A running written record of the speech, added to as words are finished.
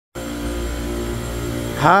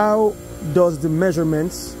How does the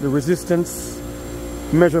measurements, the resistance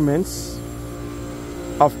measurements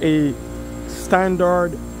of a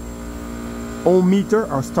standard ohm meter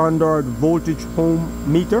or standard voltage ohm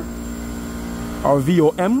meter or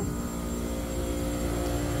VOM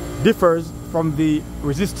differs from the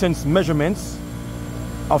resistance measurements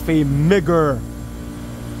of a Megger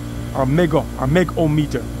or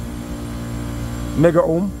Megohmmeter?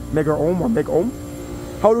 Megohm or Megohm.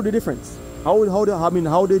 How do they difference? How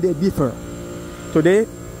do they differ? Today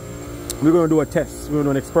we're going to do a test. We're going to do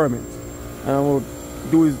an experiment, and we'll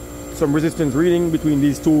do some resistance reading between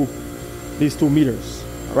these two meters.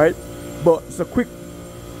 All right, but it's a quick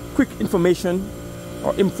information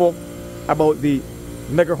or info about the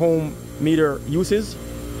Megohmmeter uses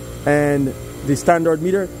and the standard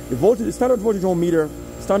meter. The standard voltage ohm meter,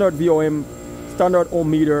 standard VOM, standard ohm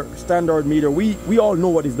meter, standard meter. We all know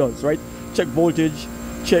what this does, right? Check voltage,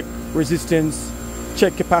 check resistance,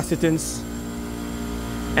 check capacitance,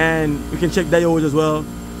 and we can check diodes as well.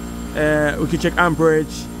 We can check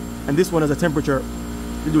amperage, and this one has a temperature.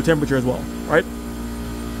 We do temperature as well, right?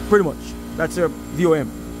 Pretty much. That's a VOM.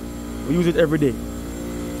 We use it every day.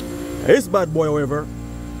 This bad boy, however,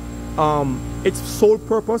 its sole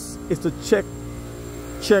purpose is to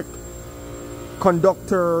check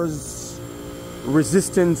conductors'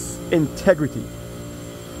 resistance integrity.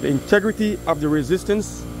 The integrity of the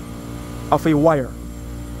resistance of a wire.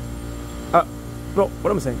 No, what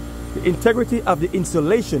am I saying? The integrity of the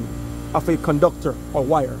insulation of a conductor or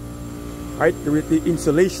wire. Right? The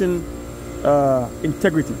insulation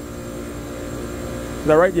integrity. Is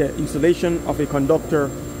that right? Yeah, insulation of a conductor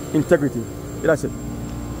integrity. Yeah, that's it.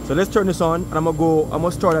 So let's turn this on, and I'm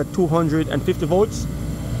gonna start at 250 volts.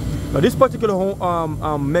 Now this particular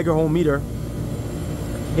Megohmmeter,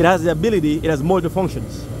 it has the ability, it has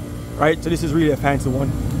multi-functions, right? So this is really a fancy one.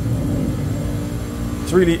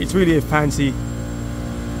 It's really a fancy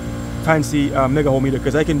Megohmmeter,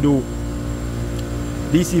 because I can do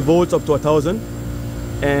DC volts up to 1000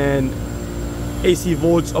 and AC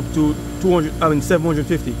volts up to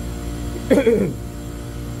 750.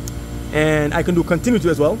 And I can do continuity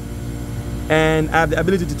as well, and I have the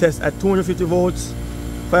ability to test at 250 volts,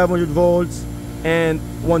 500 volts, and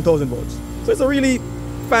 1000 volts. So it's a really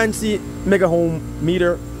fancy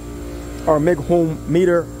Megohmmeter or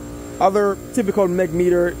Megohmmeter. Other typical meg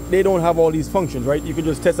meter, they don't have all these functions, right? You can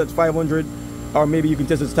just test at 500, or maybe you can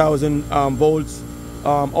test at 1000 volts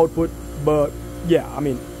output. But yeah, I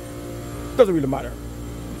mean, it doesn't really matter.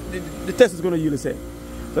 The test is going to yield the same.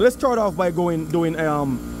 So let's start off by doing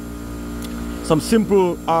some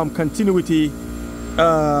simple continuity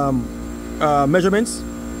measurements,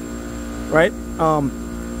 right?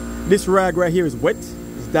 This rag right here is wet,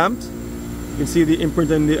 it's damped. You can see the imprint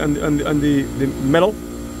on the metal.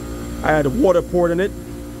 I had water poured in it.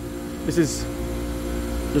 This is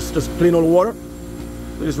just plain old water.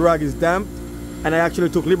 So this rag is damp, and I actually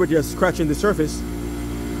took liberty of scratching the surface,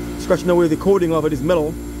 scratching away the coating of this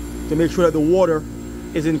metal to make sure that the water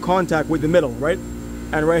is in contact with the metal, right?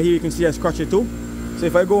 And right here you can see I scratched it too. So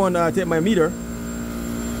if I go and take my meter,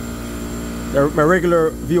 my regular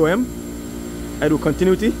VOM, I do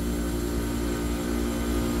continuity.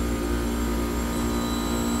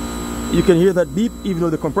 You can hear that beep even though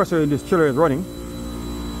the compressor in this chiller is running.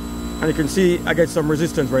 And you can see I get some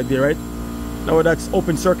resistance right there, right? Now that's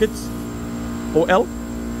open circuits, OL,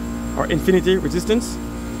 or infinity resistance,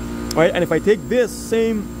 right? And if I take this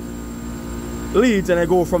same leads and I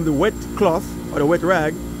go from the wet cloth or the wet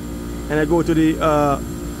rag, and I go to the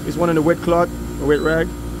this one on the wet cloth or wet rag.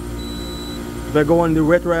 If I go on the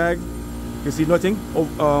wet rag, you see nothing.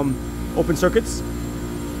 Open circuits.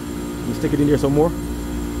 Let me stick it in there some more.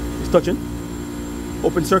 It's touching.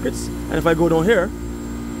 Open circuits. And if I go down here,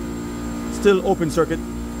 still open circuit.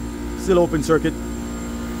 Still open circuit.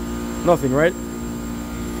 Nothing, right?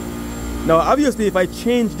 Now obviously if I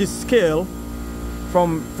change this scale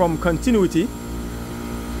from continuity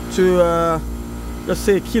to let's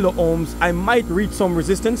say kilo ohms, I might reach some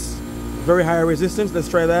resistance, very high resistance. Let's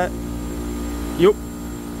try that. Yep,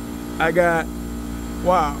 I got,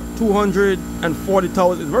 wow,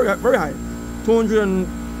 240,000. It's very high. 200 and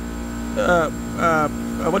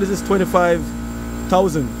what is this?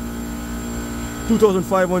 25,000,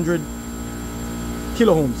 2,500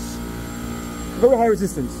 kilo ohms. Very high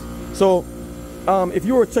resistance. So if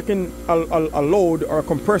you were checking a load or a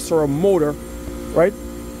compressor or a motor, right?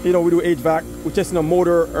 You know, we do HVAC, we're testing a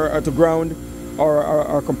motor to ground, or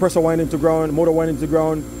a compressor winding to ground, motor winding to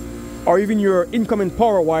ground, or even your incoming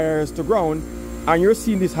power wires to ground, and you're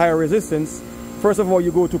seeing this higher resistance. First of all,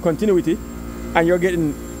 you go to continuity, and you're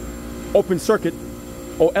getting open circuit,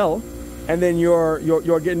 OL, and then you're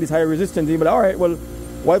getting this higher resistance. You're like, all right, well,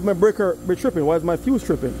 why is my breaker be tripping? Why is my fuse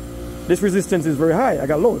tripping? This resistance is very high. I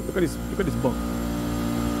got load. Look at this bump.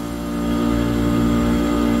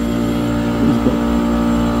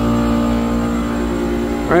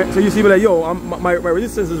 All right, so you see, like, yo, my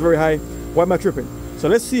resistance is very high. Why am I tripping? So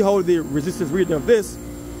let's see how the resistance reading of this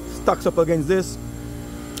stacks up against this.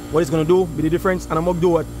 What it's gonna do, be the difference, and I'm gonna do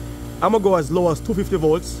what? I'm gonna go as low as 250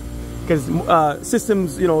 volts, because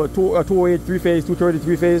systems, you know, 208 3-phase, 230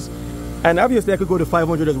 3-phase, and obviously I could go to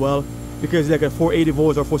 500 as well, because like at 480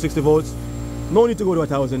 volts or 460 volts. No need to go to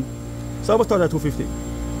 1000. So I'm gonna start at 250.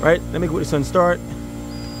 Right? Let me go with the sun start.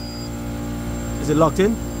 Is it locked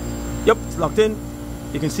in? Yep, it's locked in.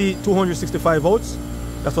 You can see 265 volts.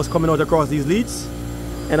 That's what's coming out across these leads.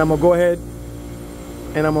 And I'm gonna go ahead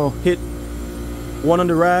and I'm gonna hit one on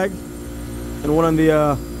the rag and one on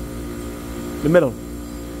the middle.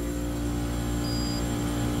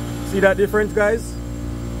 See that difference, guys?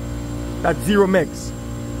 That's 0 megs.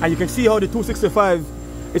 And you can see how the 265,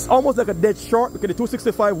 it's almost like a dead short, because the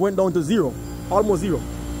 265 went down to 0, almost 0.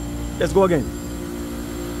 Let's go again.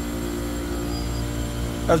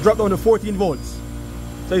 That's dropped down to 14 volts.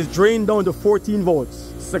 So it's drained down to 14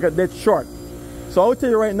 volts. It's like a dead short. So I will tell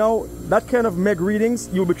you right now, that kind of meg readings,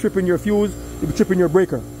 you'll be tripping your fuse, you'll be tripping your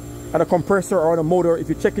breaker. And a compressor or on a motor, if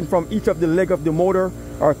you're checking from each of the leg of the motor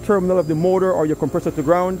or terminal of the motor or your compressor to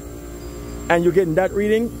ground, and you're getting that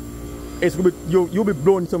reading, it's gonna be, you'll be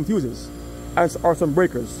blowing some fuses and or some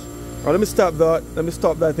breakers. All right, let me stop that. Let me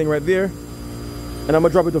stop that thing right there, and I'm gonna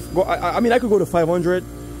drop it to. I mean, I could go to 500,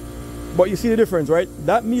 but you see the difference, right?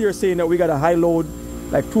 That meter is saying that we got a high load,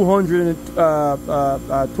 like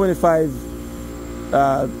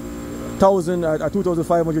 225,000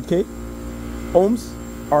 2,500 K ohms,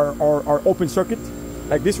 or open circuit.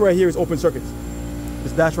 Like this right here is open circuit.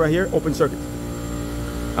 This dash right here, open circuit.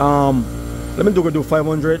 Let me do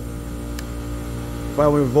 500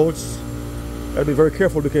 volts. I'll be very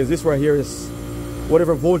careful, because this right here is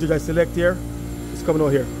whatever voltage I select here is coming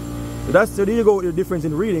out here. So there you go with the difference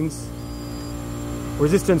in readings,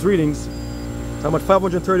 resistance readings. So I'm at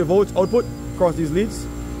 530 volts output across these leads.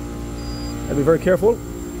 I'll be very careful.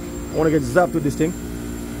 I want to get zapped with this thing.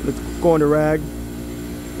 Let's go on the rag.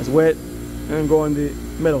 That's wet, and go on the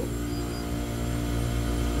metal.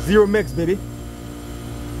 0 megs, baby.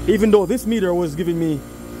 Even though this meter was giving me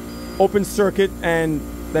open circuit and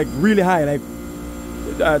like really high, like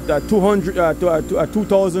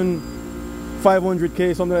 2,500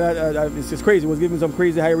 K, something like that. It's just crazy. It was giving some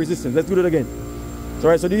crazy high resistance. Let's do it again. So,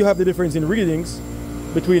 right, so do you have the difference in readings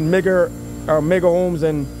between Megger or Megohmmes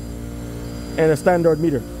and a standard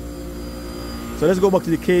meter? So let's go back to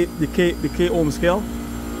the K ohm scale.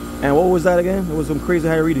 And what was that again? It was some crazy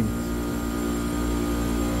high reading.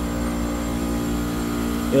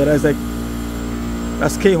 Yeah, that's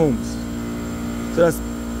K ohms. So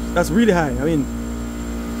that's really high. I mean,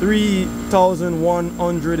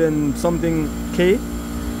 3,100 and something K.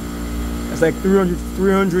 That's like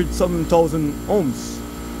 300 something thousand ohms.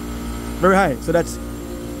 Very high. So that's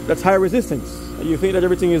high resistance. You think that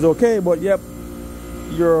everything is okay, but yep,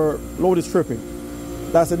 your load is tripping.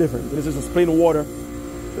 That's the difference. This is just plain water.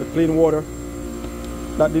 Plain water.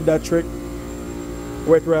 That did that trick.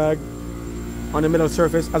 Wet rag on the metal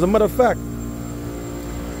surface. As a matter of fact,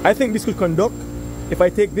 I think this could conduct. If I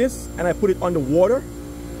take this and I put it on the water,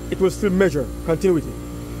 it will still measure continuity.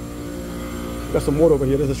 Got some water over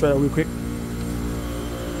here. Let's just try that real quick.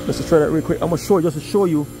 I'm gonna show you, just to show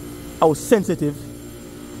you how sensitive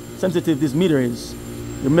this meter is.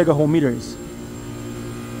 The Megohmmeter is.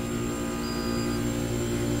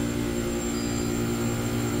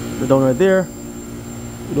 Put it down right there.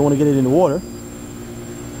 We don't want to get it in the water.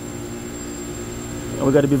 And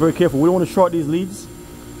we got to be very careful. We don't want to short these leads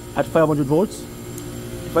at 500 volts.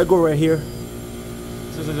 If I go right here,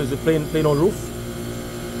 this is a plain old roof,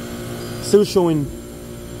 still showing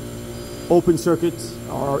open circuits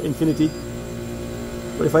or infinity.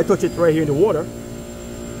 But if I touch it right here in the water,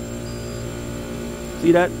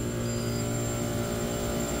 see that?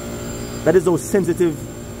 That is how sensitive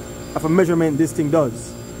of a measurement this thing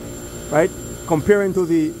does, right? Comparing to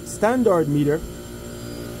the standard meter.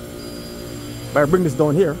 If I bring this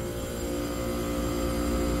down here,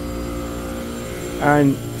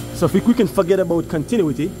 and so if we can forget about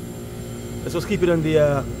continuity, let's just keep it on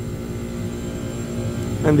the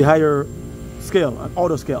higher scale, an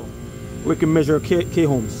auto scale. We can measure K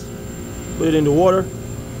ohms. Put it in the water.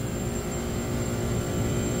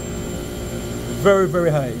 Very,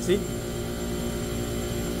 very high. You see?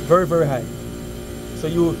 Very, very high. So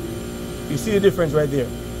you see the difference right there.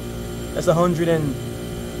 That's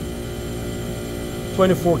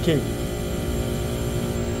 124 K.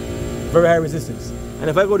 very high resistance. And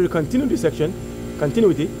if I go to the continuity section,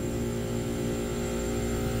 continuity,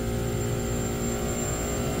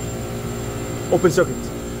 open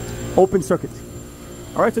circuit.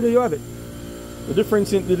 All right, so there you have it. The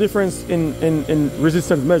difference in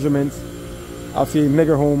resistance measurements of a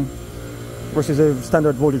Megohmme versus a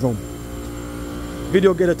standard voltage home.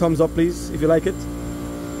 Video, get a thumbs up please if you like it.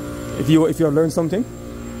 If you have learned something.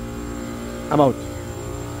 I'm out.